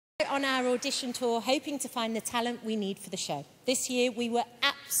On our audition tour, hoping to find the talent we need for the show. This year, we were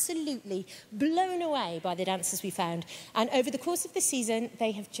absolutely blown away by the dancers we found. And over the course of the season,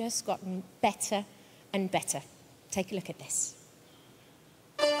 they have just gotten better and better. Take a look at this.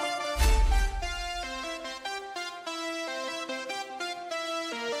 I'm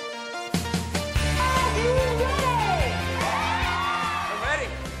ready.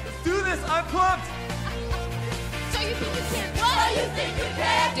 Let's do this. I'm pumped. So you think you can? So you think you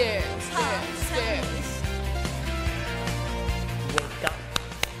can? Dance, dance, dance. Wake up.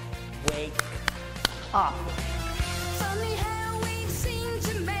 Wake up. Funny how we seem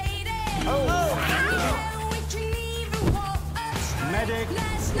to made it. Oh. Funny how we can even walk us. Medic.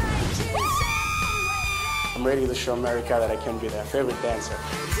 Last night you said I'm ready to show America that I can be their favorite dancer.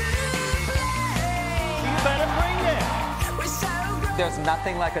 You better bring it. we're so good. There's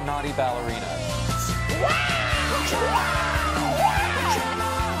nothing like a naughty ballerina.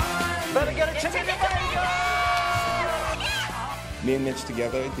 Better get a chicken to bagel. Me and Mitch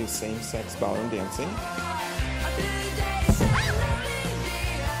together do same-sex ballroom dancing.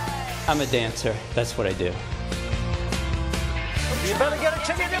 I'm a dancer. That's what I do. You better get a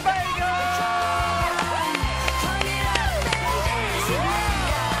chicken to bagel.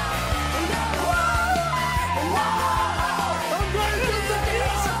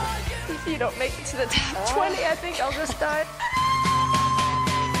 If you don't make it to the top 20, I think I'll just die.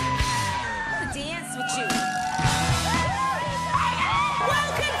 Dance with you.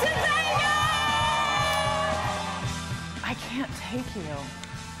 Welcome to Vegas! I can't take you.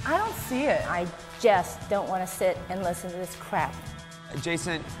 I don't see it. I just don't want to sit and listen to this crap.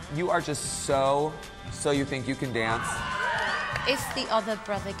 Jason, you are just so you think you can dance. If the other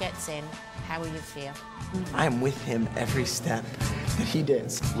brother gets in, how will you feel? I'm with him every step that he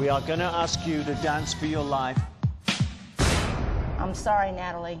does. We are going to ask you to dance for your life. I'm sorry,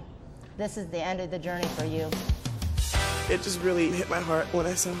 Natalie. This is the end of the journey for you. It just really hit my heart when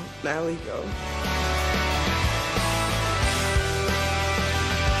I saw Natalie go.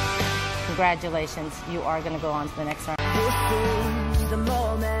 Congratulations. You are going to go on to the next round. This is the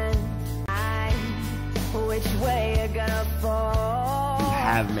moment. Which way you're gonna fall? You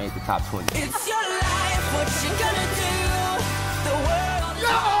have made the top 20. It's your life, what you gonna do? The world is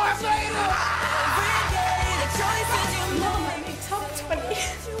watching you. Every day, the choices you make. Top 20.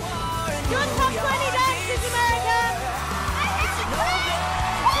 You're top 20 dancers, America!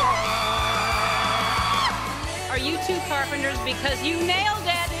 Are you two carpenters because you nailed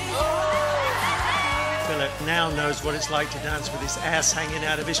it? Philip now knows what it's like to dance with his ass hanging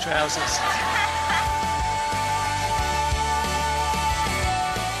out of his trousers.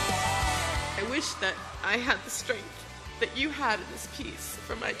 I wish that I had the strength that you had in this piece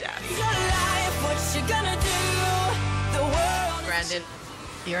from my dad. It's your life, what you gonna do? The world. Brandon,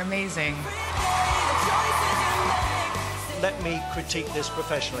 you're amazing. The choices you make. Let me critique this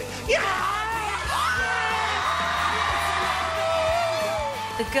professionally.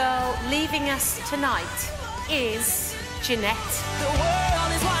 The girl leaving us tonight is Jeanette. The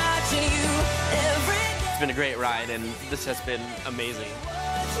world is watching you every day. It's been a great ride, and this has been amazing.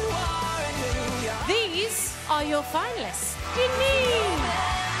 These are your finalists. Janine,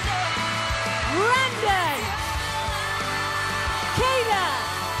 Brandon, Kayla,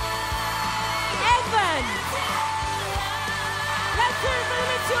 Evan. Let's move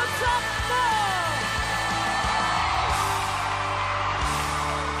into your top 4.